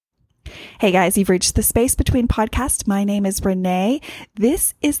Hey guys, you've reached the Space Between podcast. My name is Renee.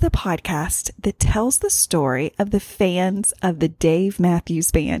 This is the podcast that tells the story of the fans of the Dave Matthews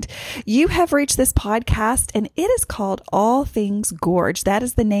Band. You have reached this podcast and it is called All Things Gorge. That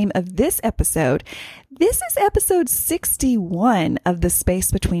is the name of this episode. This is episode 61 of the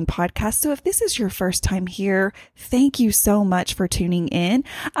Space Between podcast. So if this is your first time here, thank you so much for tuning in.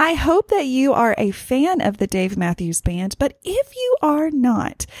 I hope that you are a fan of the Dave Matthews Band, but if you are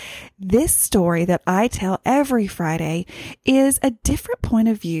not, this story that I tell every Friday is a different point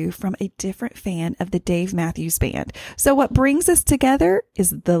of view from a different fan of the Dave Matthews Band. So what brings us together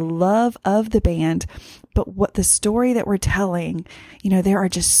is the love of the band, but what the story that we're telling, there are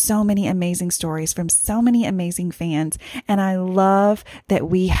just so many amazing stories from so many amazing fans. And I love that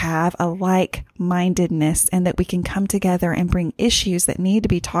we have a like-mindedness and that we can come together and bring issues that need to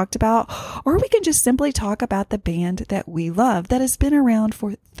be talked about, or we can just simply talk about the band that we love that has been around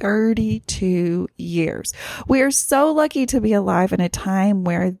for 32 years. We are so lucky to be alive in a time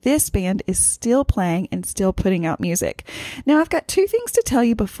where this band is still playing and still putting out music. Now, I've got two things to tell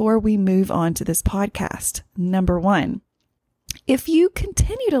you before we move on to this podcast. Number one, if you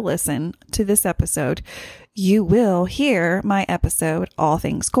continue to listen to this episode, you will hear my episode, All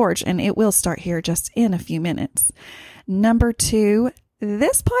Things Gorge, and it will start here just in a few minutes. Number two,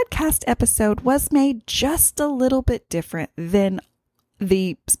 this podcast episode was made just a little bit different than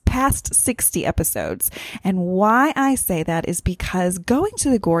the past 60 episodes. And why I say that is because going to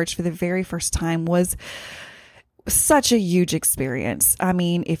the Gorge for the very first time was such a huge experience. I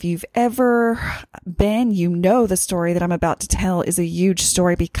mean, if you've ever been, the story that I'm about to tell is a huge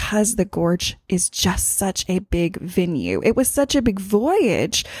story because the Gorge is just such a big venue. It was such a big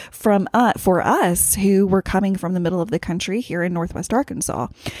voyage for us who were coming from the middle of the country here in Northwest Arkansas.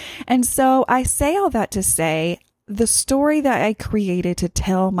 And so I say all that to say the story that I created to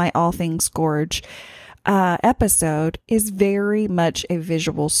tell my All Things Gorge episode is very much a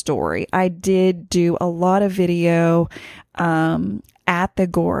visual story. I did do a lot of video at the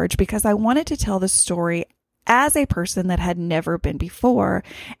Gorge because I wanted to tell the story as a person that had never been before.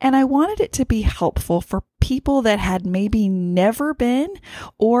 And I wanted it to be helpful for people that had maybe never been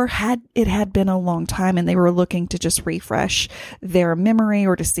or had been a long time and they were looking to just refresh their memory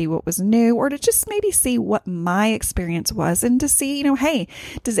or to see what was new or to just maybe see what my experience was and to see, hey,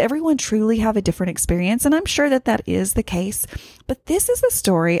 does everyone truly have a different experience? And I'm sure that is the case. But this is the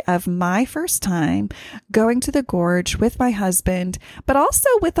story of my first time going to the Gorge with my husband, but also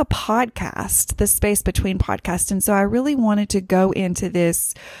with a podcast, the Space Between podcast. And so I really wanted to go into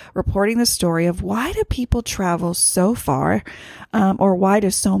this reporting the story of why do people travel so far, or why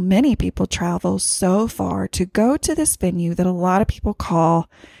do so many people travel so far to go to this venue that a lot of people call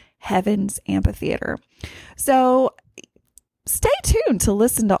Heaven's Amphitheater. So stay tuned to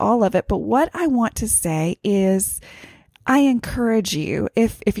listen to all of it. But what I want to say is I encourage you,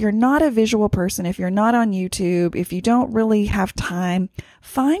 if you're not a visual person, if you're not on YouTube, if you don't really have time,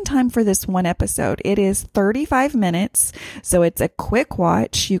 find time for this one episode. It is 35 minutes, so it's a quick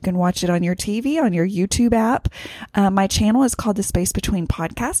watch. You can watch it on your TV, on your YouTube app. My channel is called The Space Between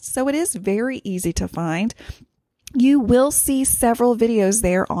Podcast, so it is very easy to find. You will see several videos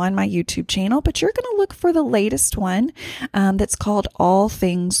there on my YouTube channel, but you're going to look for the latest one that's called All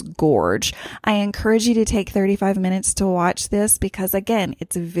Things Gorge. I encourage you to take 35 minutes to watch this because, again,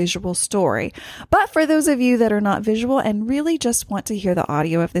 it's a visual story. But for those of you that are not visual and really just want to hear the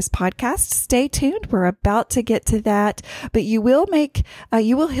audio of this podcast, stay tuned. We're about to get to that, but you will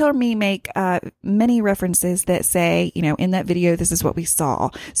hear me make many references that say, in that video, this is what we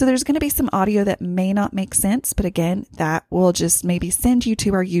saw. So there's going to be some audio that may not make sense, but again, that will just maybe send you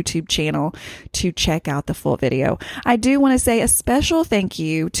to our YouTube channel to check out the full video. I do want to say a special thank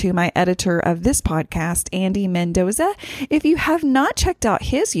you to my editor of this podcast, Andy Mendoza. If you have not checked out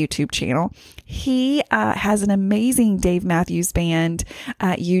his YouTube channel, he has an amazing Dave Matthews Band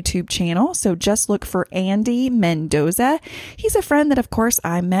YouTube channel. So just look for Andy Mendoza. He's a friend that, of course,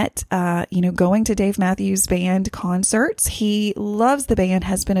 I met, going to Dave Matthews Band concerts. He loves the band,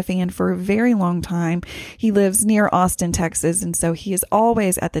 has been a fan for a very long time. He lives near Austin, Texas, and so he is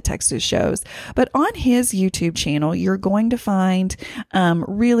always at the Texas shows. But on his YouTube channel, you're going to find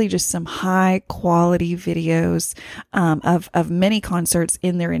really just some high quality videos of many concerts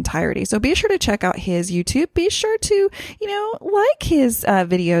in their entirety. So be sure to check out his YouTube. Be sure to, like his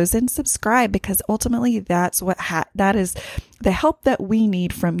videos and subscribe because ultimately that is the help that we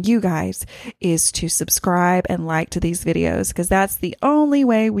need from you guys is to subscribe and like to these videos, because that's the only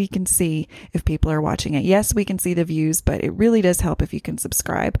way we can see if people are watching it. Yes, we can see the views, but it really does help if you can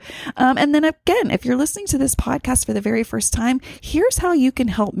subscribe. And then again, if you're listening to this podcast for the very first time, here's how you can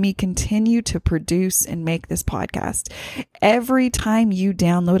help me continue to produce and make this podcast. Every time you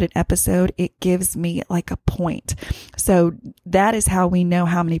download an episode, it gives me like a point. So that is how we know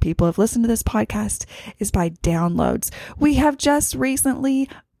how many people have listened to this podcast, is by downloads. We have just recently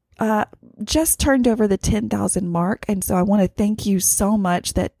just turned over the 10,000 mark. And so I want to thank you so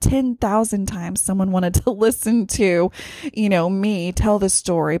much that 10,000 times someone wanted to listen to, me tell the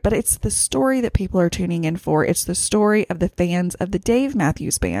story. But it's the story that people are tuning in for. It's the story of the fans of the Dave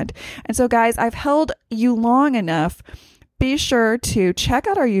Matthews Band. And so guys, I've held you long enough. Be sure to check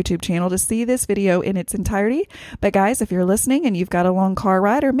out our YouTube channel to see this video in its entirety. But guys, if you're listening and you've got a long car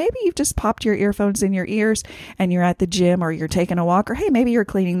ride, or maybe you've just popped your earphones in your ears and you're at the gym, or you're taking a walk, or hey, maybe you're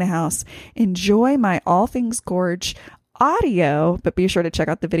cleaning the house, enjoy my All Things Gorge audio, but be sure to check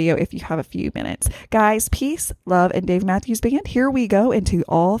out the video if you have a few minutes. Guys, peace, love, and Dave Matthews Band. Here we go into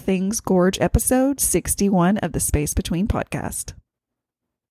All Things Gorge episode 61 of the Space Between podcast.